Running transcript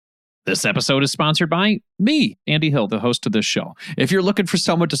This episode is sponsored by me, Andy Hill, the host of this show. If you're looking for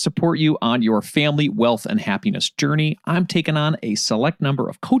someone to support you on your family, wealth, and happiness journey, I'm taking on a select number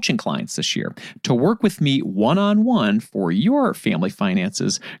of coaching clients this year to work with me one-on-one for your family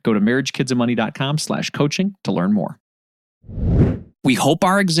finances. Go to marriagekidsandmoney.com/coaching to learn more. We hope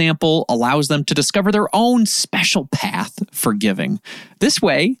our example allows them to discover their own special path for giving. This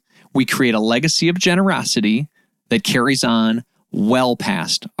way, we create a legacy of generosity that carries on well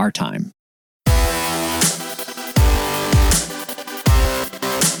past our time.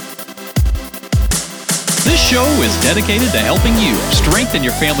 This show is dedicated to helping you strengthen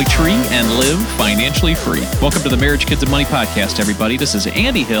your family tree and live financially free. Welcome to the Marriage, Kids, and Money podcast, everybody. This is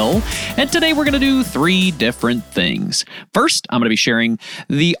Andy Hill, and today we're going to do 3 different things. First, I'm going to be sharing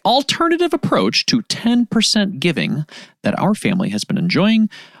the alternative approach to 10% giving that our family has been enjoying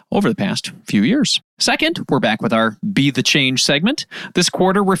over the past few years. Second, we're back with our Be the Change segment. This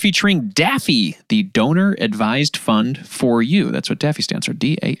quarter, we're featuring Daffy, the Donor Advised Fund for You. That's what Daffy stands for,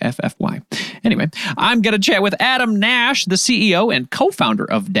 D-A-F-F-Y. Anyway, I'm going to chat with Adam Nash, the CEO and co-founder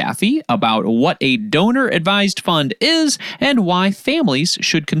of Daffy, about what a donor advised fund is and why families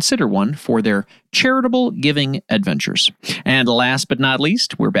should consider one for their charitable giving adventures. And last but not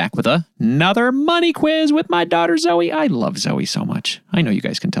least, we're back with another money quiz with my daughter, Zoe. I love Zoe so much. I know you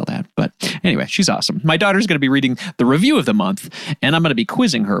guys can tell that, but anyway, she's awesome. My daughter's going to be reading the review of the month, and I'm going to be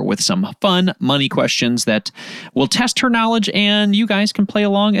quizzing her with some fun money questions that will test her knowledge, and you guys can play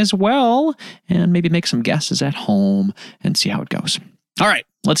along as well and maybe make some guesses at home and see how it goes. All right,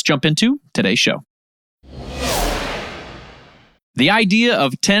 let's jump into today's show. The idea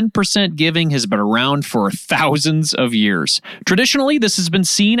of 10% giving has been around for thousands of years. Traditionally, this has been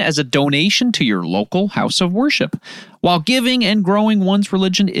seen as a donation to your local house of worship. While giving and growing one's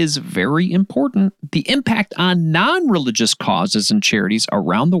religion is very important, the impact on non-religious causes and charities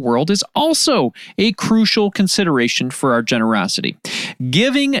around the world is also a crucial consideration for our generosity.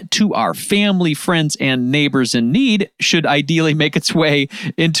 Giving to our family, friends, and neighbors in need should ideally make its way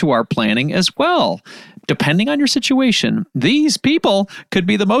into our planning as well. Depending on your situation, these people could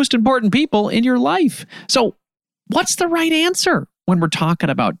be the most important people in your life. So, what's the right answer when we're talking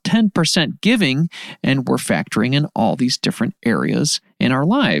about 10% giving and we're factoring in all these different areas in our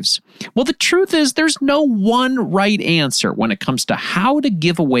lives? Well, the truth is there's no one right answer when it comes to how to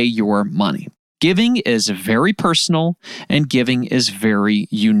give away your money. Giving is very personal and giving is very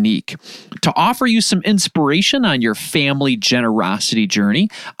unique. To offer you some inspiration on your family generosity journey,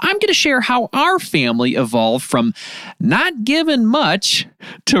 I'm going to share how our family evolved from not giving much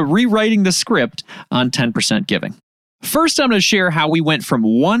to rewriting the script on 10% giving. First, I'm going to share how we went from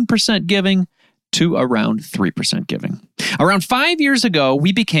 1% giving to around 3% giving. Around 5 years ago,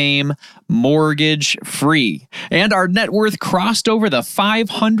 we became mortgage free, and our net worth crossed over the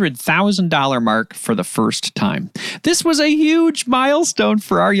 $500,000 mark for the first time. This was a huge milestone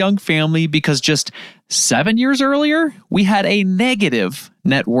for our young family because just 7 years earlier, we had a negative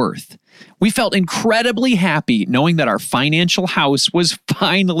net worth. We felt incredibly happy knowing that our financial house was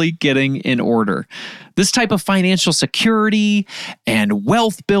finally getting in order. This type of financial security and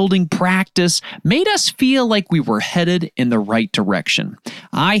wealth building practice made us feel like we were headed in the right direction.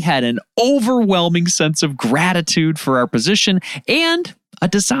 I had an overwhelming sense of gratitude for our position and a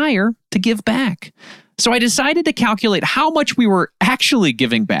desire to give back. So I decided to calculate how much we were actually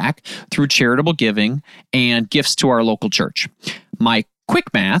giving back through charitable giving and gifts to our local church. My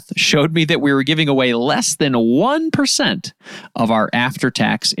quick math showed me that we were giving away less than 1% of our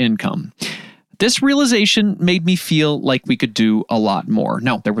after-tax income. This realization made me feel like we could do a lot more.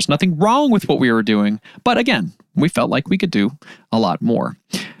 Now, there was nothing wrong with what we were doing, but again, we felt like we could do a lot more.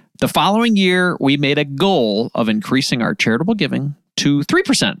 The following year, we made a goal of increasing our charitable giving to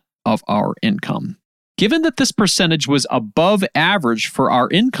 3% of our income. Given that this percentage was above average for our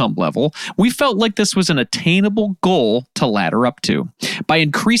income level, we felt like this was an attainable goal to ladder up to. By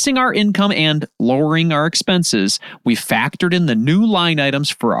increasing our income and lowering our expenses, we factored in the new line items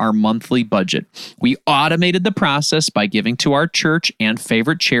for our monthly budget. We automated the process by giving to our church and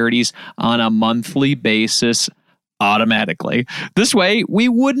favorite charities on a monthly basis automatically. This way, we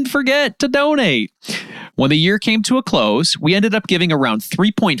wouldn't forget to donate. When the year came to a close, we ended up giving around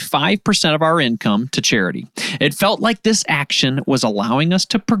 3.5% of our income to charity. It felt like this action was allowing us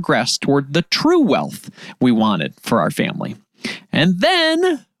to progress toward the true wealth we wanted for our family. And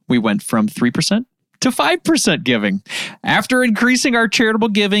then we went from 3% to 5% giving. After increasing our charitable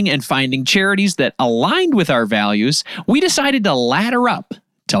giving and finding charities that aligned with our values, we decided to ladder up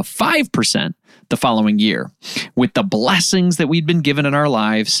to 5% the following year. With the blessings that we'd been given in our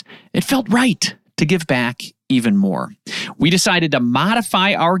lives, it felt right to give back even more. We decided to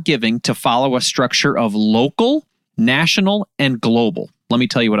modify our giving to follow a structure of local, national, and global. Let me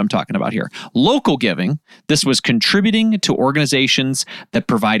tell you what I'm talking about here. Local giving, this was contributing to organizations that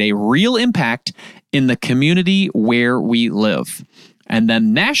provide a real impact in the community where we live. And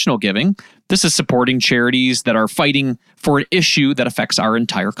then national giving, this is supporting charities that are fighting for an issue that affects our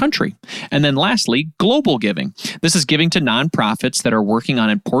entire country. And then lastly, global giving. This is giving to nonprofits that are working on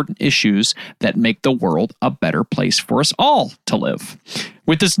important issues that make the world a better place for us all to live.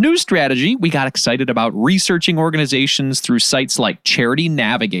 With this new strategy, we got excited about researching organizations through sites like Charity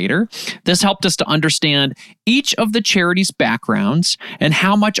Navigator. This helped us to understand each of the charities' backgrounds and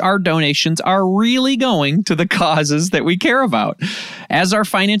how much our donations are really going to the causes that we care about. As our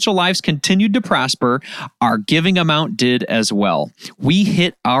financial lives continued to prosper, our giving amount did as well. We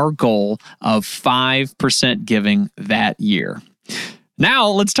hit our goal of 5% giving that year. Now,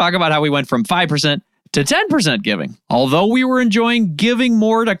 let's talk about how we went from 5% to 10% giving. Although we were enjoying giving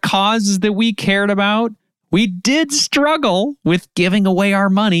more to causes that we cared about, we did struggle with giving away our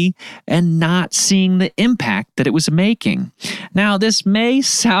money and not seeing the impact that it was making. Now, this may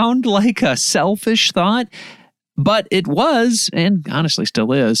sound like a selfish thought, but it was, and honestly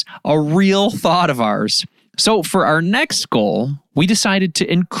still is, a real thought of ours. So for our next goal, we decided to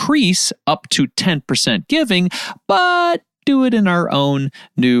increase up to 10% giving, but do it in our own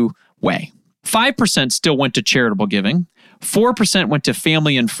new way. 5% still went to charitable giving, 4% went to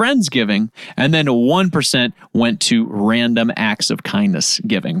family and friends giving, and then 1% went to random acts of kindness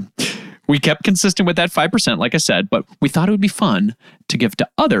giving. We kept consistent with that 5%, like I said, but we thought it would be fun to give to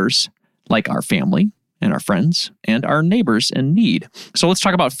others like our family and our friends and our neighbors in need. So let's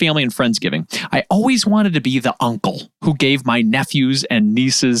talk about family and friends giving. I always wanted to be the uncle who gave my nephews and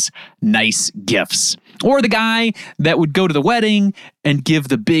nieces nice gifts, or the guy that would go to the wedding and give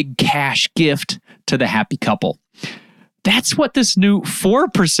the big cash gift to the happy couple. That's what this new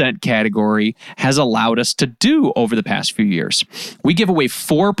 4% category has allowed us to do over the past few years. We give away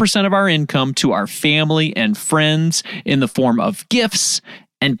 4% of our income to our family and friends in the form of gifts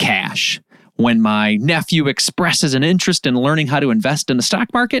and cash. When my nephew expresses an interest in learning how to invest in the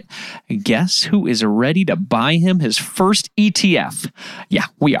stock market, guess who is ready to buy him his first ETF? Yeah,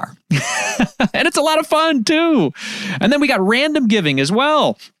 we are. And it's a lot of fun too. And then we got random giving as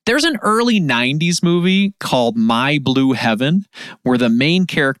well. There's an early 90s movie called My Blue Heaven, where the main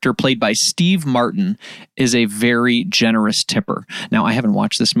character, played by Steve Martin, is a very generous tipper. Now, I haven't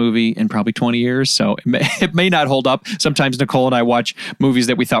watched this movie in probably 20 years, so it may not hold up. Sometimes Nicole and I watch movies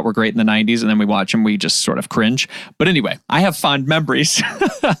that we thought were great in the 90s, and then we watch them, we just sort of cringe. But anyway, I have fond memories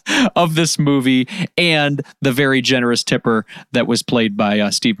of this movie and the very generous tipper that was played by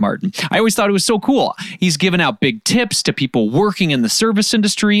Steve Martin. I always thought it was so cool. He's given out big tips to people working in the service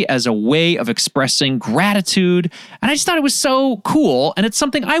industry as a way of expressing gratitude. And I just thought it was so cool. And it's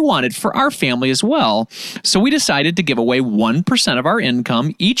something I wanted for our family as well. So we decided to give away 1% of our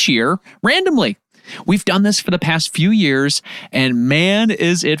income each year randomly. We've done this for the past few years, and man,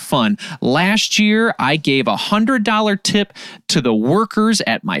 is it fun. Last year, I gave a $100 tip to the workers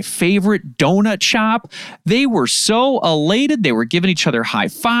at my favorite donut shop. They were so elated. They were giving each other high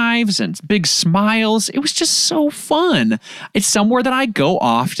fives and big smiles. It was just so fun. It's somewhere that I go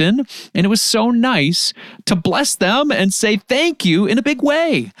often, and it was so nice to bless them and say thank you in a big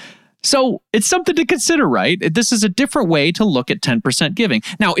way. So it's something to consider, right? This is a different way to look at 10% giving.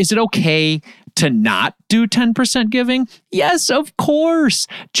 Now, is it okay to not do 10% giving? Yes, of course.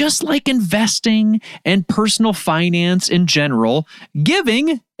 Just like investing and personal finance in general,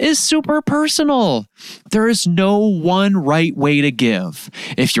 giving is super personal. There is no one right way to give.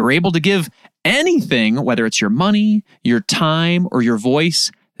 If you're able to give anything, whether it's your money, your time, or your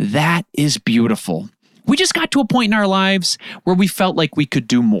voice, that is beautiful. We just got to a point in our lives where we felt like we could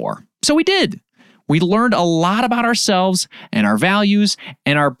do more. So we did. We learned a lot about ourselves and our values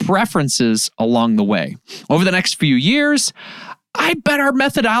and our preferences along the way. Over the next few years, I bet our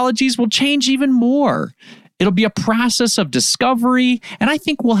methodologies will change even more. It'll be a process of discovery, and I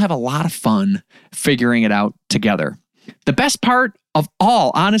think we'll have a lot of fun figuring it out together. The best part of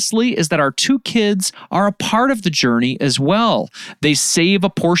all, honestly, is that our two kids are a part of the journey as well. They save a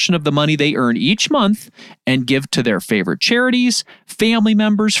portion of the money they earn each month and give to their favorite charities, family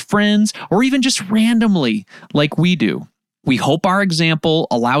members, friends, or even just randomly like we do. We hope our example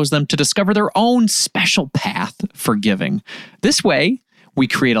allows them to discover their own special path for giving. This way, we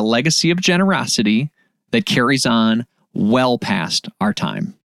create a legacy of generosity that carries on well past our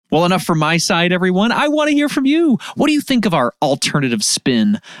time. Well, enough from my side, everyone. I want to hear from you. What do you think of our alternative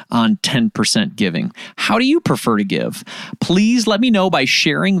spin on 10% giving? How do you prefer to give? Please let me know by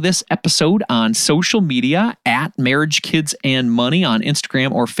sharing this episode on social media at Marriage, Kids, and Money on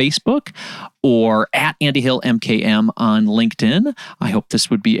Instagram or Facebook, or at Andy Hill MKM on LinkedIn. I hope this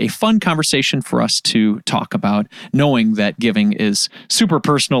would be a fun conversation for us to talk about, knowing that giving is super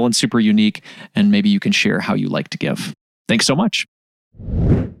personal and super unique, and maybe you can share how you like to give. Thanks so much.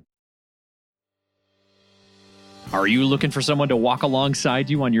 Are you looking for someone to walk alongside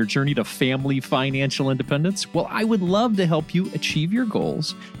you on your journey to family financial independence? Well, I would love to help you achieve your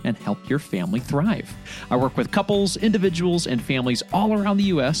goals and help your family thrive. I work with couples, individuals, and families all around the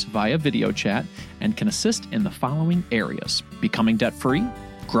U.S. via video chat and can assist in the following areas: becoming debt-free,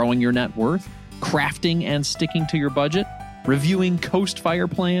 growing your net worth, crafting and sticking to your budget, reviewing Coast Fire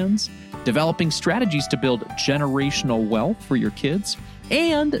plans, developing strategies to build generational wealth for your kids,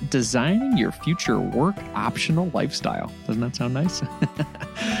 and designing your future work optional lifestyle. Doesn't that sound nice?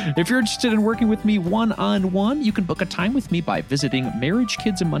 If you're interested in working with me one-on-one, you can book a time with me by visiting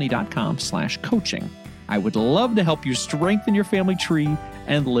marriagekidsandmoney.com/coaching. I would love to help you strengthen your family tree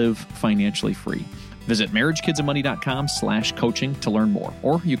and live financially free. Visit marriagekidsandmoney.com/coaching to learn more,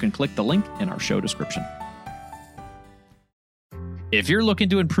 or you can click the link in our show description. If you're looking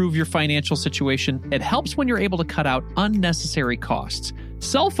to improve your financial situation, it helps when you're able to cut out unnecessary costs.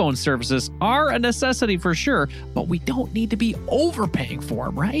 Cell phone services are a necessity for sure, but we don't need to be overpaying for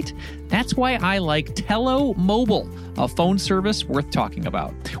them, right? That's why I like Tello Mobile, a phone service worth talking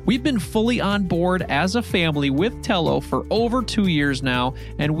about. We've been fully on board as a family with Tello for over 2 years now,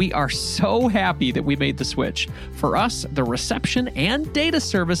 and we are so happy that we made the switch. For us, the reception and data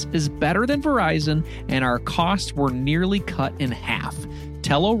service is better than Verizon, and our costs were nearly cut in half.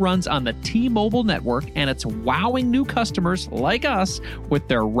 Tello runs on the T-Mobile network, and it's wowing new customers like us with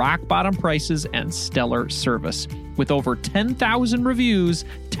their rock-bottom prices and stellar service. With over 10,000 reviews,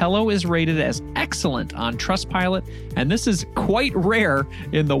 Tello is rated as excellent on Trustpilot, and this is quite rare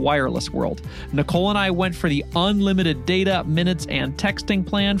in the wireless world. Nicole and I went for the unlimited data, minutes, and texting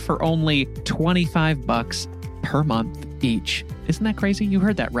plan for only $25 per month each. Isn't that crazy? You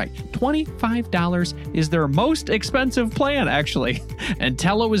heard that right. $25 is their most expensive plan, actually. And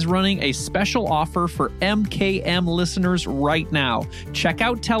Tello is running a special offer for MKM listeners right now. Check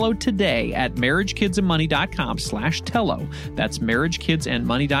out Tello today at marriagekidsandmoney.com/Tello. That's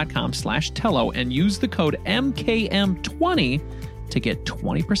marriagekidsandmoney.com/Tello, and use the code MKM20 to get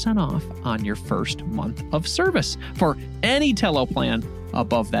 20% off on your first month of service for any Tello plan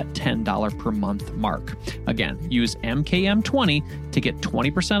above that $10 per month mark. Again, use MKM20 to get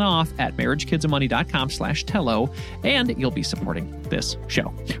 20% off at marriagekidsandmoney.com/Tello, and you'll be supporting this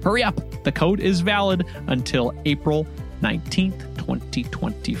show. Hurry up. The code is valid until April 19th,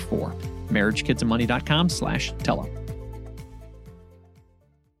 2024. marriagekidsandmoney.com/Tello.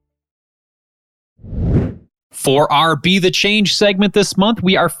 For our Be the Change segment this month,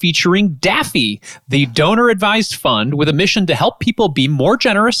 we are featuring Daffy, the donor-advised fund with a mission to help people be more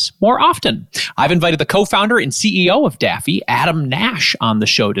generous more often. I've invited the co-founder and CEO of Daffy, Adam Nash, on the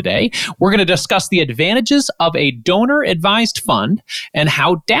show today. We're going to discuss the advantages of a donor-advised fund and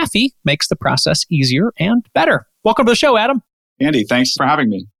how Daffy makes the process easier and better. Welcome to the show, Adam. Andy, thanks for having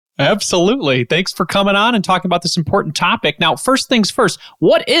me. Absolutely. Thanks for coming on and talking about this important topic. Now, first things first,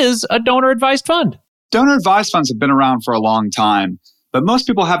 what is a donor-advised fund? Donor-advised funds have been around for a long time, but most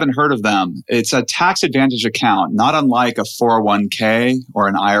people haven't heard of them. It's a tax advantage account, not unlike a 401k or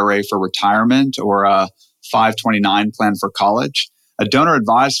an IRA for retirement or a 529 plan for college. A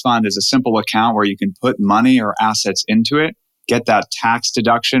donor-advised fund is a simple account where you can put money or assets into it, get that tax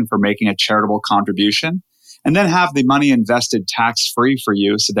deduction for making a charitable contribution, and then have the money invested tax-free for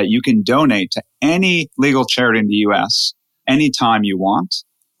you so that you can donate to any legal charity in the U.S. anytime you want,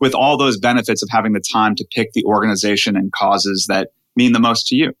 with all those benefits of having the time to pick the organization and causes that mean the most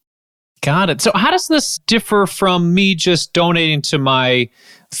to you. Got it. So how does this differ from me just donating to my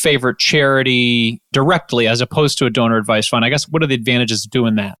favorite charity directly as opposed to a donor advised fund? I guess what are the advantages of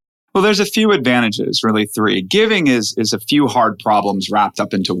doing that? Well, there's a few advantages, really three. Giving is a few hard problems wrapped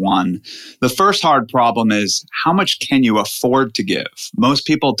up into one. The first hard problem is how much can you afford to give? Most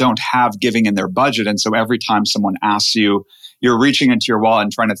people don't have giving in their budget. And so every time someone asks you, you're reaching into your wallet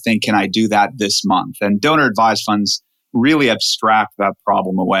and trying to think, can I do that this month? And donor advised funds really abstract that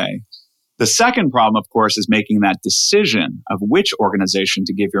problem away. The second problem, of course, is making that decision of which organization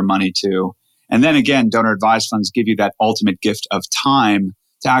to give your money to. And then again, donor advised funds give you that ultimate gift of time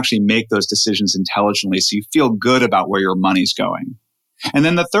to actually make those decisions intelligently so you feel good about where your money's going. And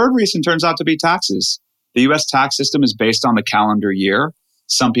then the third reason turns out to be taxes. The U.S. tax system is based on the calendar year.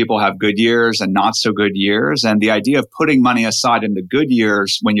 Some people have good years and not so good years. And the idea of putting money aside in the good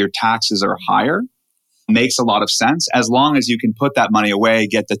years when your taxes are higher makes a lot of sense, as long as you can put that money away,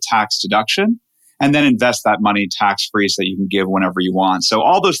 get the tax deduction, and then invest that money tax-free so that you can give whenever you want. So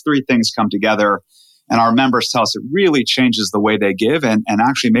all those three things come together, and our members tell us it really changes the way they give and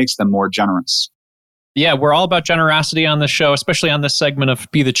actually makes them more generous. Yeah, we're all about generosity on this show, especially on this segment of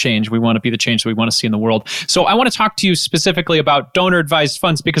Be the Change. We want to be the change that we want to see in the world. So I want to talk to you specifically about donor-advised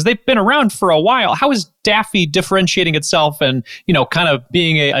funds because they've been around for a while. How is Daffy differentiating itself and, kind of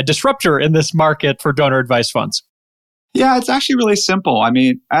being a disruptor in this market for donor-advised funds? Yeah, it's actually really simple. I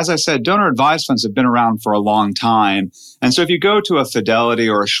mean, as I said, donor-advised funds have been around for a long time. And so if you go to a Fidelity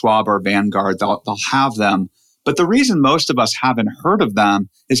or a Schwab or Vanguard, they'll have them. But the reason most of us haven't heard of them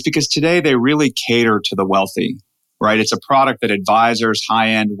is because today they really cater to the wealthy, right? It's a product that advisors,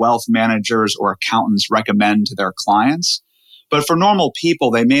 high-end wealth managers, or accountants recommend to their clients. But for normal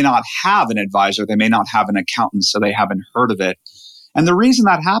people, they may not have an advisor, they may not have an accountant, so they haven't heard of it. And the reason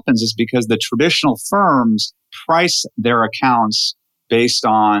that happens is because the traditional firms price their accounts based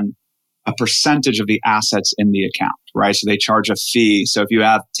on a percentage of the assets in the account, right? So they charge a fee. So if you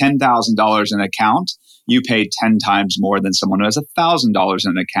have $10,000 in an account, you pay 10 times more than someone who has $1,000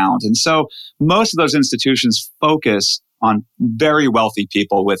 in an account. And so most of those institutions focus on very wealthy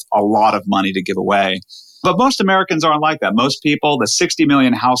people with a lot of money to give away. But most Americans aren't like that. Most people, the 60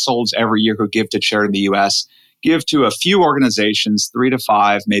 million households every year who give to charity in the US, give to a few organizations, 3 to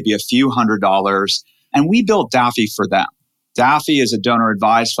 5, maybe a few $100s. And we built Daffy for them. Daffy is a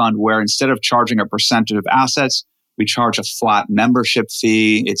donor-advised fund where instead of charging a percentage of assets, we charge a flat membership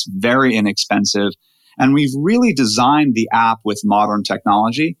fee. It's very inexpensive. And we've really designed the app with modern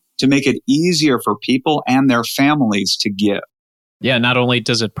technology to make it easier for people and their families to give. Yeah, not only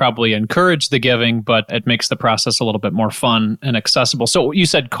does it probably encourage the giving, but it makes the process a little bit more fun and accessible. So you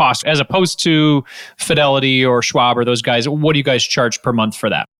said cost, as opposed to Fidelity or Schwab or those guys, what do you guys charge per month for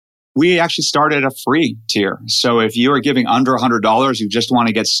that? We actually started a free tier. So if you are giving under $100, you just want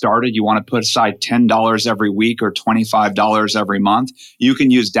to get started, you want to put aside $10 every week or $25 every month, you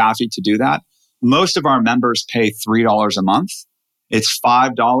can use Daffy to do that. Most of our members pay $3 a month. It's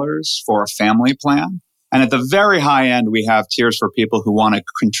 $5 for a family plan. And at the very high end, we have tiers for people who want to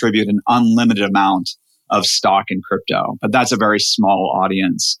contribute an unlimited amount of stock in crypto. But that's a very small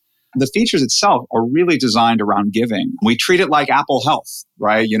audience. The features itself are really designed around giving. We treat it like Apple Health,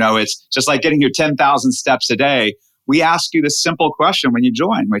 right? It's just like getting your 10,000 steps a day. We ask you this simple question when you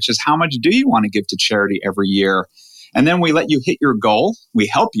join, which is how much do you want to give to charity every year? And then we let you hit your goal. We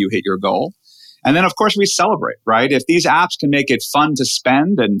help you hit your goal. And then, of course, we celebrate, right? If these apps can make it fun to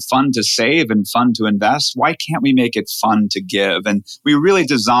spend and fun to save and fun to invest, why can't we make it fun to give? And we really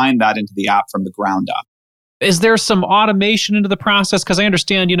designed that into the app from the ground up. Is there some automation into the process? Because I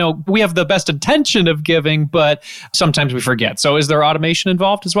understand, we have the best intention of giving, but sometimes we forget. So is there automation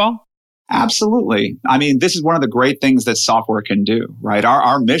involved as well? Absolutely. I mean, this is one of the great things that software can do, right?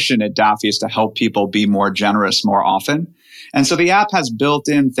 Our mission at Daffy is to help people be more generous more often. And so the app has built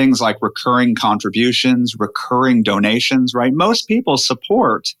in things like recurring contributions, recurring donations, right? Most people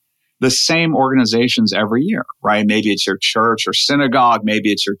support the same organizations every year, right? Maybe it's your church or synagogue,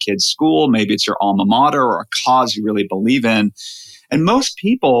 maybe it's your kid's school, maybe it's your alma mater or a cause you really believe in. And most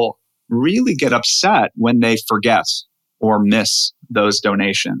people really get upset when they forget or miss those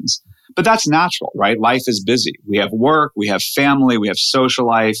donations. But that's natural, right? Life is busy. We have work, we have family, we have social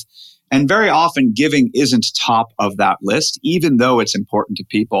life. And very often giving isn't top of that list, even though it's important to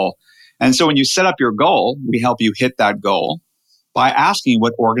people. And so when you set up your goal, we help you hit that goal by asking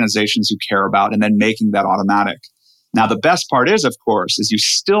what organizations you care about and then making that automatic. Now, the best part is, of course, is you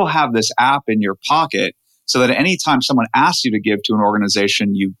still have this app in your pocket so that anytime someone asks you to give to an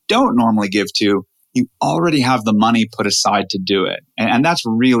organization you don't normally give to, you already have the money put aside to do it. And that's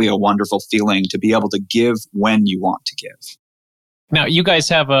really a wonderful feeling to be able to give when you want to give. Now, you guys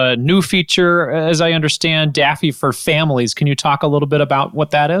have a new feature, as I understand, Daffy for Families. Can you talk a little bit about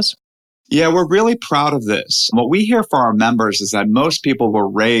what that is? Yeah, we're really proud of this. What we hear from our members is that most people were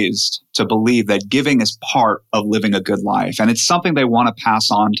raised to believe that giving is part of living a good life. And it's something they want to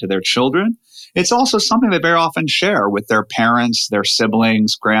pass on to their children. It's also something they very often share with their parents, their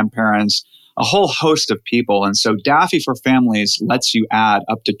siblings, grandparents, a whole host of people. And so Daffy for Families lets you add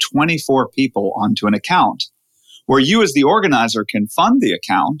up to 24 people onto an account, where you as the organizer can fund the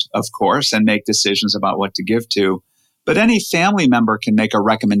account, of course, and make decisions about what to give to. But any family member can make a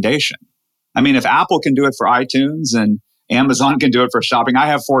recommendation. I mean, if Apple can do it for iTunes and Amazon can do it for shopping, I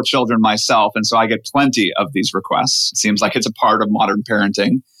have 4 children myself, and so I get plenty of these requests. It seems like it's a part of modern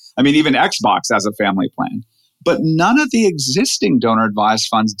parenting. I mean, even Xbox has a family plan. But none of the existing donor advised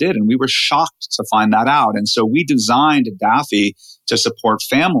funds did. And we were shocked to find that out. And so we designed Daffy to support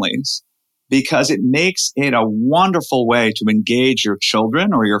families because it makes it a wonderful way to engage your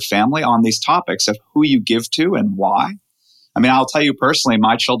children or your family on these topics of who you give to and why. I mean, I'll tell you personally,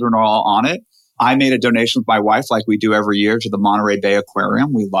 my children are all on it. I made a donation with my wife like we do every year to the Monterey Bay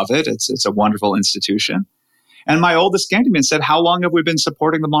Aquarium. We love it. It's a wonderful institution. And my oldest came to me and said, how long have we been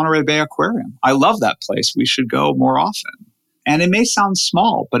supporting the Monterey Bay Aquarium? I love that place. We should go more often. And it may sound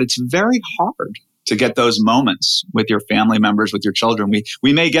small, but it's very hard to get those moments with your family members, with your children.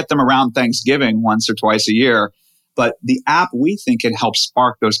 We may get them around Thanksgiving once or twice a year, but the app, we think, can help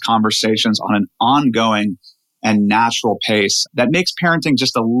spark those conversations on an ongoing and natural pace that makes parenting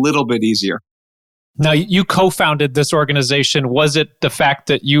just a little bit easier. Now, you co-founded this organization. Was it the fact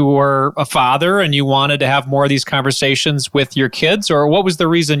that you were a father and you wanted to have more of these conversations with your kids, or what was the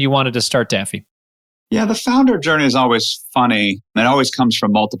reason you wanted to start Daffy? Yeah, the founder journey is always funny. It always comes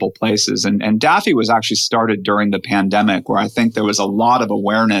from multiple places. And Daffy was actually started during the pandemic, where I think there was a lot of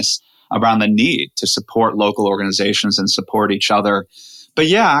awareness around the need to support local organizations and support each other. But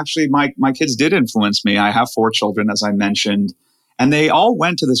yeah, actually, my kids did influence me. I have 4 children, as I mentioned. And they all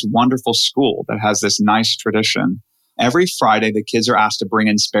went to this wonderful school that has this nice tradition. Every Friday, the kids are asked to bring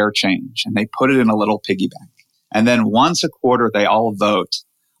in spare change, and they put it in a little piggy bank. And then once a quarter, they all vote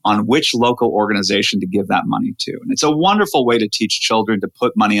on which local organization to give that money to. And it's a wonderful way to teach children to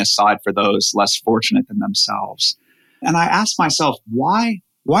put money aside for those less fortunate than themselves. And I asked myself, why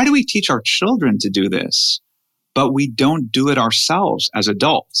do we teach our children to do this, but we don't do it ourselves as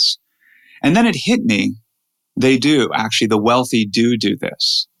adults? And then it hit me. They do. Actually, the wealthy do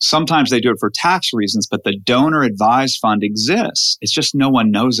this. Sometimes they do it for tax reasons, but the donor advised fund exists. It's just no one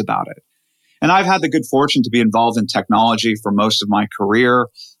knows about it. And I've had the good fortune to be involved in technology for most of my career.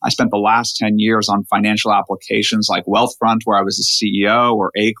 I spent the last 10 years on financial applications like Wealthfront, where I was the CEO,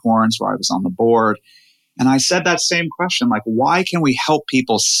 or Acorns, where I was on the board. And I said that same question, like, why can we help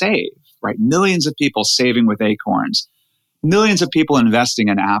people save, right? Millions of people saving with Acorns, millions of people investing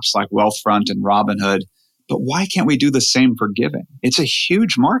in apps like Wealthfront and Robinhood. But why can't we do the same for giving? It's a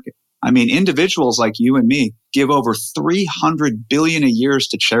huge market. I mean, individuals like you and me give over $300 billion a year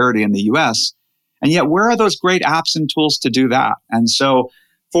to charity in the US. And yet, where are those great apps and tools to do that? And so,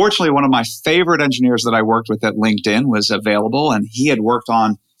 fortunately, one of my favorite engineers that I worked with at LinkedIn was available, and he had worked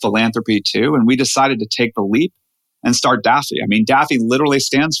on philanthropy too. And we decided to take the leap and start Daffy. I mean, Daffy literally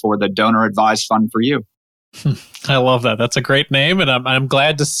stands for the Donor Advised Fund for You. I love that. That's a great name. And I'm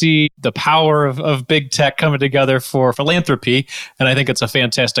glad to see the power of big tech coming together for philanthropy. And I think it's a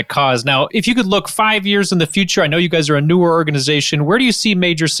fantastic cause. Now, if you could look 5 years in the future, I know you guys are a newer organization. Where do you see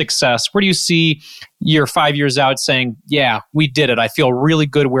major success? Where do you see you're 5 years out saying, yeah, we did it. I feel really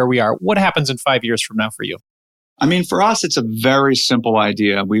good where we are. What happens in 5 years from now for you? I mean, for us, it's a very simple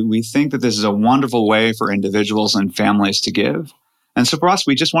idea. We think that this is a wonderful way for individuals and families to give. And so for us,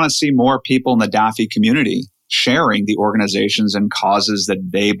 we just want to see more people in the Daffy community sharing the organizations and causes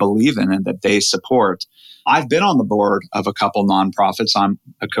that they believe in and that they support. I've been on the board of a couple nonprofits. I'm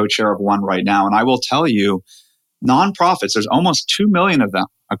a co-chair of one right now. And I will tell you, nonprofits, there's almost 2 million of them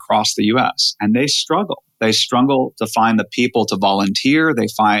across the US, and they struggle. They struggle to find the people to volunteer. They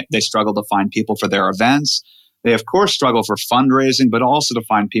struggle to find people for their events. They, of course, struggle for fundraising, but also to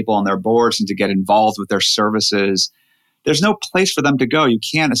find people on their boards and to get involved with their services. There's no place for them to go. You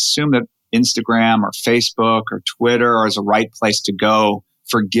can't assume that Instagram or Facebook or Twitter is a right place to go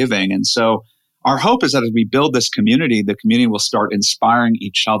for giving. And so our hope is that as we build this community, the community will start inspiring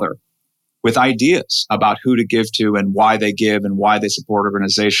each other with ideas about who to give to and why they give and why they support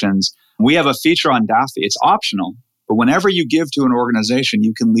organizations. We have a feature on Daffy. It's optional, but whenever you give to an organization,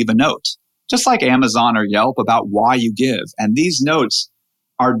 you can leave a note, just like Amazon or Yelp, about why you give. And these notes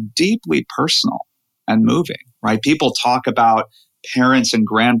are deeply personal and moving, right? People talk about parents and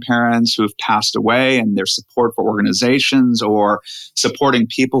grandparents who have passed away and their support for organizations or supporting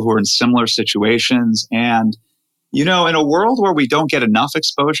people who are in similar situations. And, you know, in a world where we don't get enough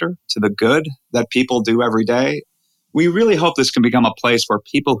exposure to the good that people do every day, we really hope this can become a place where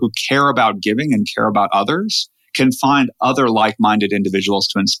people who care about giving and care about others can find other like-minded individuals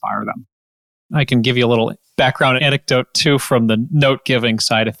to inspire them. I can give you a little background anecdote too from the note giving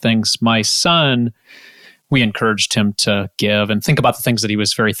side of things. My son, we encouraged him to give and think about the things that he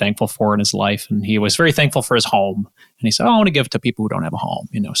was very thankful for in his life. And he was very thankful for his home. And he said, I want to give to people who don't have a home.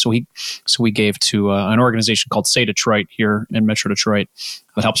 You know, so we gave to an organization called Say Detroit here in Metro Detroit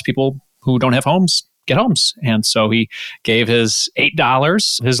that helps people who don't have homes get homes. And so he gave his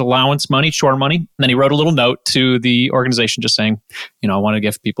 $8, his allowance money, chore money. And then he wrote a little note to the organization just saying, I want to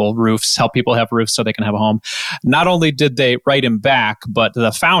give people roofs, help people have roofs so they can have a home. Not only did they write him back, but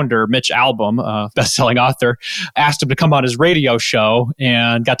the founder, Mitch Albom, best-selling author, asked him to come on his radio show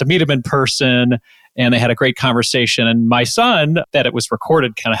and got to meet him in person. And they had a great conversation. And my son, that it was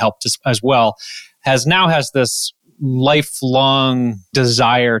recorded, kind of helped as well, has this lifelong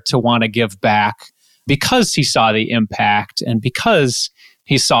desire to want to give back because he saw the impact and because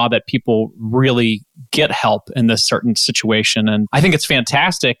he saw that people really get help in this certain situation. And I think it's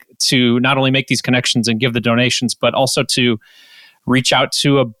fantastic to not only make these connections and give the donations, but also to reach out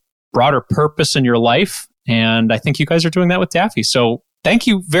to a broader purpose in your life. And I think you guys are doing that with Daffy. So thank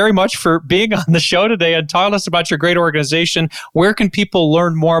you very much for being on the show today and telling us about your great organization. Where can people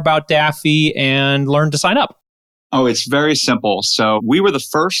learn more about Daffy and learn to sign up? Oh, it's very simple. So we were the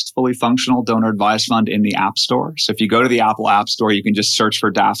first fully functional donor advised fund in the App Store. So if you go to the Apple App Store, you can just search for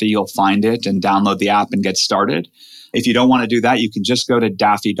Daffy, you'll find it and download the app and get started. If you don't want to do that, you can just go to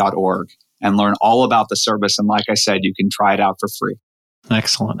daffy.org and learn all about the service. And like I said, you can try it out for free.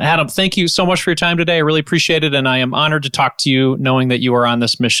 Excellent. Adam, thank you so much for your time today. I really appreciate it. And I am honored to talk to you knowing that you are on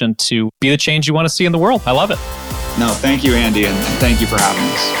this mission to be the change you want to see in the world. I love it. No, thank you, Andy. And thank you for having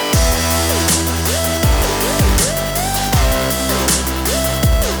us.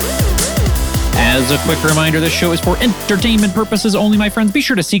 As a quick reminder, this show is for entertainment purposes only, my friends. Be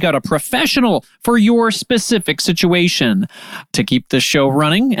sure to seek out a professional for your specific situation. To keep the show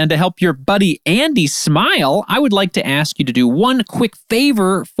running and to help your buddy Andy smile, I would like to ask you to do one quick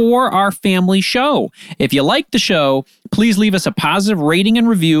favor for our family show. If you like the show, please leave us a positive rating and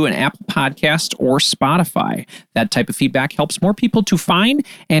review in Apple Podcasts or Spotify. That type of feedback helps more people to find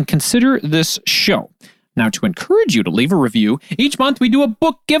and consider this show. Now, to encourage you to leave a review, each month we do a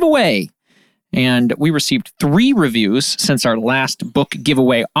book giveaway. And we received 3 reviews since our last book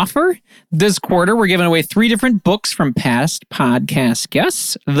giveaway offer. This quarter, we're giving away 3 different books from past podcast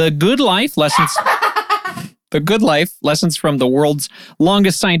guests. The Good Life Lessons from the World's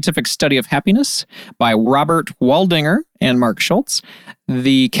Longest Scientific Study of Happiness by Robert Waldinger and Mark Schultz.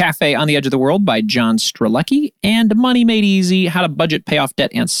 The Cafe on the Edge of the World by John Strelecki. And Money Made Easy, How to Budget, Pay Off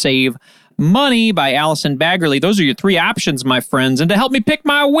Debt, and Save Money by Allison Baggerly. Those are your 3 options, my friends. And to help me pick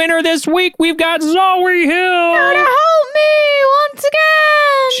my winner this week, we've got Zoe Hill. Here to help me once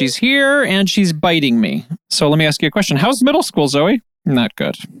again. She's here and she's biting me. So let me ask you a question. How's middle school, Zoe? Not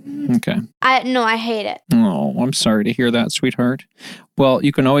good. Okay. I hate it. Oh, I'm sorry to hear that, sweetheart. Well,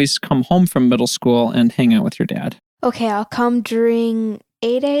 you can always come home from middle school and hang out with your dad. Okay, I'll come during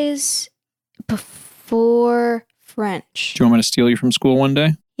A days before French. Do you want me to steal you from school one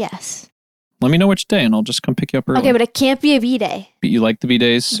day? Yes. Let me know which day and I'll just come pick you up early. Okay, but it can't be a B day. But you like the B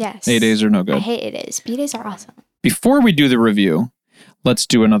days? Yes. A days are no good. I hate A days. B days are awesome. Before we do the review, let's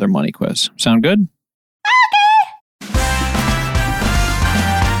do another money quiz. Sound good? Okay.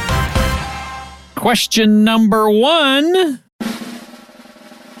 Question number 1.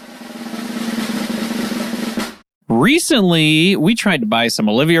 Recently, we tried to buy some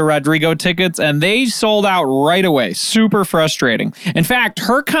Olivia Rodrigo tickets and they sold out right away. Super frustrating. In fact,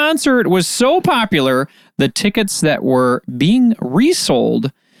 her concert was so popular, the tickets that were being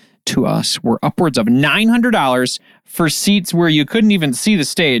resold to us were upwards of $900 for seats where you couldn't even see the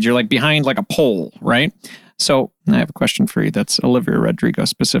stage. You're like behind like a pole, right? So I have a question for you that's Olivia Rodrigo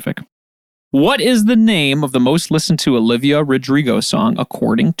specific. What is the name of the most listened to Olivia Rodrigo song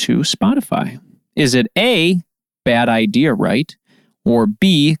according to Spotify? Is it A, Bad Idea, Right? Or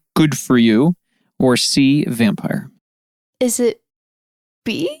B, Good For You? Or C, Vampire? Is it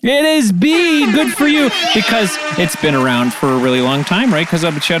B? It is B, Good For You, because it's been around for a really long time, right? Because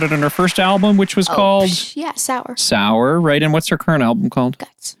she had it on her first album, which was called... Yeah, Sour. Sour, right? And what's her current album called?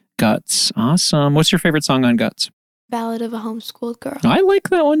 Guts. Guts. Awesome. What's your favorite song on Guts? Ballad of a Homeschooled Girl. I like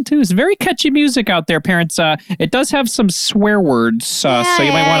that one too. It's very catchy music out there, parents. It does have some swear words, so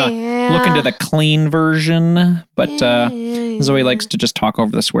you might want to look into the clean version. But Zoe likes to just talk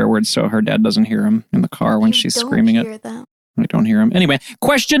over the swear words so her dad doesn't hear him in the car when she's screaming it. Them. I don't hear him. Anyway,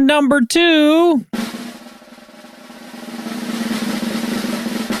 question number 2.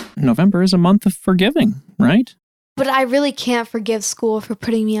 November is a month of forgiving, right? But I really can't forgive school for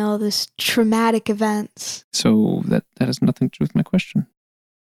putting me all these traumatic events. So that has nothing to do with my question.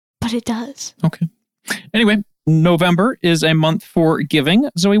 But it does. Okay. Anyway, November is a month for giving.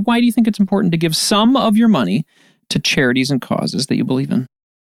 Zoe, why do you think it's important to give some of your money to charities and causes that you believe in?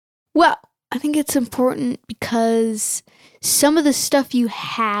 Well, I think it's important because some of the stuff you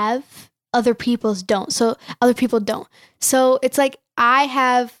have, other people don't. So it's like I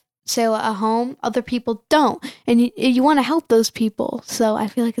have sale at a home, other people don't. And you want to help those people. So I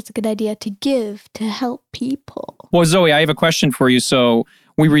feel like it's a good idea to give to help people. Well, Zoe, I have a question for you. So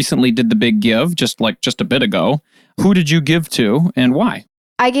we recently did the big give just a bit ago. Who did you give to and why?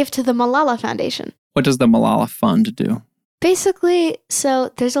 I give to the Malala Foundation. What does the Malala Fund do? Basically,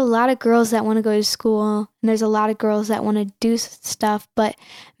 so there's a lot of girls that want to go to school, and there's a lot of girls that want to do stuff, but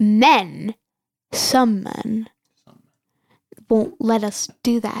some men, won't let us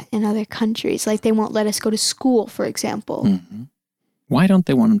do that in other countries. Like they won't let us go to school, for example. Mm-hmm. Why don't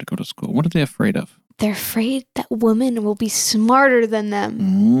they want them to go to school? What are they afraid of? They're afraid that women will be smarter than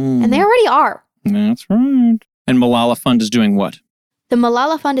them. And they already are. That's right. And Malala Fund is doing what? The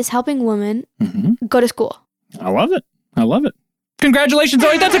Malala Fund is helping women go to school. I love it. I love it. Congratulations,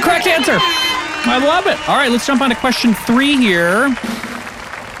 Zoe. That's a correct answer. I love it. All right, let's jump on to question 3 here.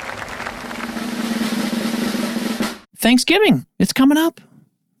 Thanksgiving. It's coming up.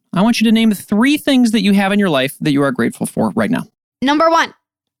 I want you to name 3 things that you have in your life that you are grateful for right now. Number 1,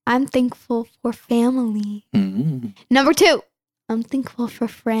 I'm thankful for family. Number 2, I'm thankful for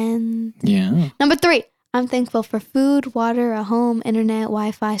friends. Yeah. Number 3, I'm thankful for food, water, a home, internet,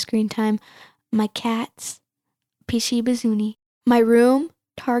 Wi-Fi, screen time, my cats, PC Bazoonie, my room,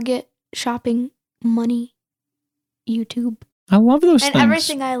 Target, shopping, money, YouTube. I love those and things. And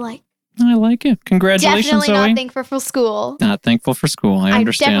everything I like. I like it. Congratulations, Definitely Zoe. not thankful for school. Not thankful for school. I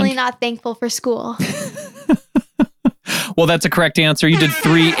understand. I'm definitely not thankful for school. Well, that's a correct answer. You did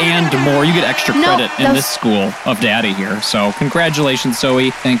 3 and more. You get extra credit in this school of daddy here. So congratulations,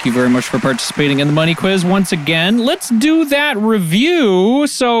 Zoe. Thank you very much for participating in the money quiz once again. Let's do that review.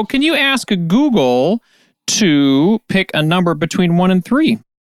 So can you ask Google to pick a number between 1 and 3?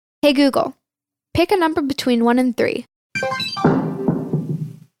 Hey, Google, pick a number between 1 and 3.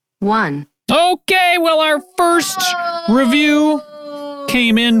 1. Okay, well, our first review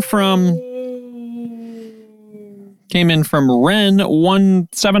came in from Ren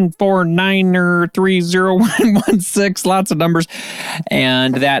 174930116, lots of numbers.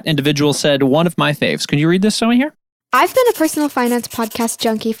 And that individual said, one of my faves. Can you read this, Zoe, here? I've been a personal finance podcast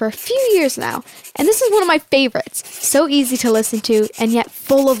junkie for a few years now, and this is one of my favorites. So easy to listen to, and yet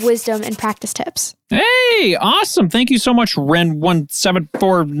full of wisdom and practice tips. Hey, awesome. Thank you so much, Ren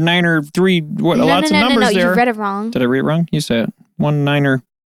 17493. What, lots of numbers there. You read it wrong. Did I read it wrong? You said it. 19er.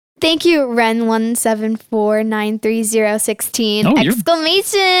 Thank you, Ren 174930016!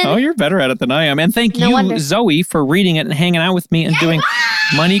 Exclamation! Oh, you're better at it than I am. And thank you, Zoe, for reading it and hanging out with me and doing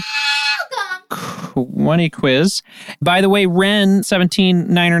money quiz. By the way, Ren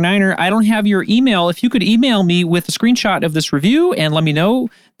 17999, I don't have your email. If you could email me with a screenshot of this review and let me know,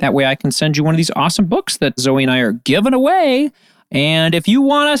 that way I can send you one of these awesome books that Zoe and I are giving away. And if you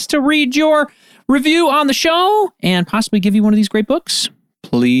want us to read your review on the show and possibly give you one of these great books,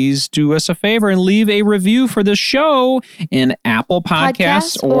 please do us a favor and leave a review for this show in Apple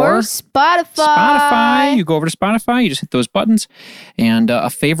Podcasts or Spotify. You go over to Spotify, you just hit those buttons, and a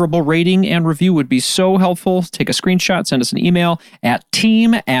favorable rating and review would be so helpful. Take a screenshot, send us an email at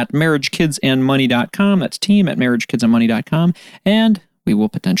team@marriagekidsandmoney.com. That's team@marriagekidsandmoney.com, and we will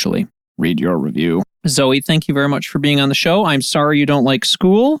potentially read your review. Zoe, thank you very much for being on the show. I'm sorry you don't like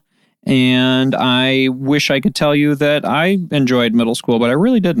school. And I wish I could tell you that I enjoyed middle school, but I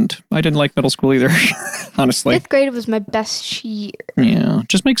really didn't. I didn't like middle school either, honestly. 5th grade was my best year. Yeah,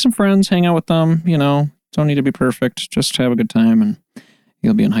 just make some friends, hang out with them, don't need to be perfect. Just have a good time and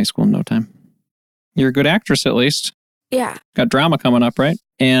you'll be in high school in no time. You're a good actress, at least. Yeah. Got drama coming up, right?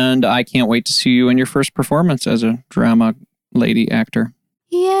 And I can't wait to see you in your first performance as a drama lady actor.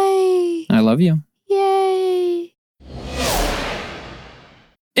 Yay. I love you. Yay.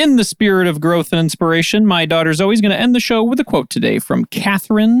 In the spirit of growth and inspiration, my daughter Zoe's going to end the show with a quote today from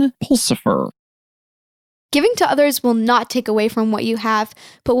Catherine Pulsifer. Giving to others will not take away from what you have,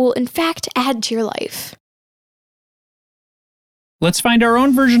 but will in fact add to your life. Let's find our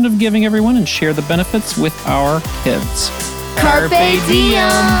own version of giving, everyone, and share the benefits with our kids. Carpe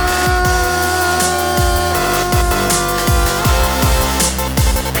diem!